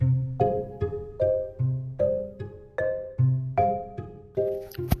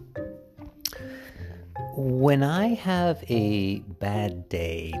When I have a bad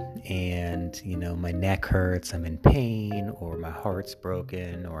day and, my neck hurts, I'm in pain, or my heart's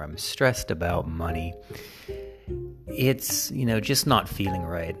broken, or I'm stressed about money, it's, just not feeling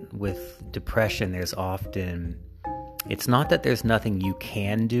right. With depression, it's not that there's nothing you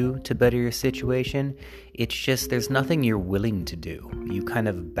can do to better your situation. It's just there's nothing you're willing to do. You kind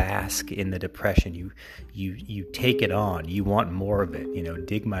of bask in the depression. You take it on. You want more of it,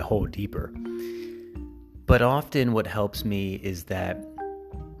 dig my hole deeper. But often what helps me is that,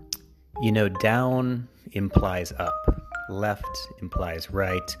 down implies up, left implies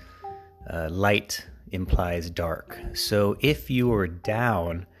right, light implies dark. So if you are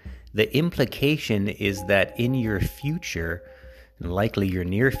down, the implication is that in your future, and likely your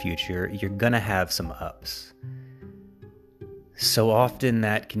near future, you're going to have some ups. So often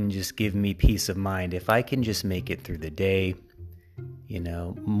that can just give me peace of mind. If I can just make it through the day,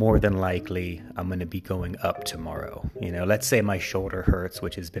 more than likely I'm going to be going up tomorrow. Let's say my shoulder hurts,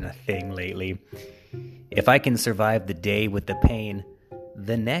 which has been a thing lately. If I can survive the day with the pain,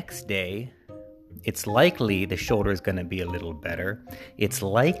 the next day, it's likely the shoulder is going to be a little better. It's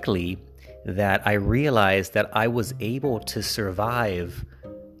likely that I realized that I was able to survive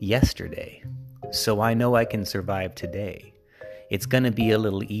yesterday. So I know I can survive today. It's going to be a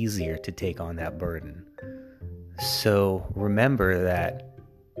little easier to take on that burden. So remember that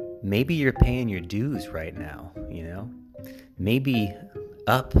maybe you're paying your dues right now, Maybe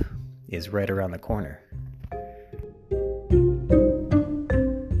up is right around the corner.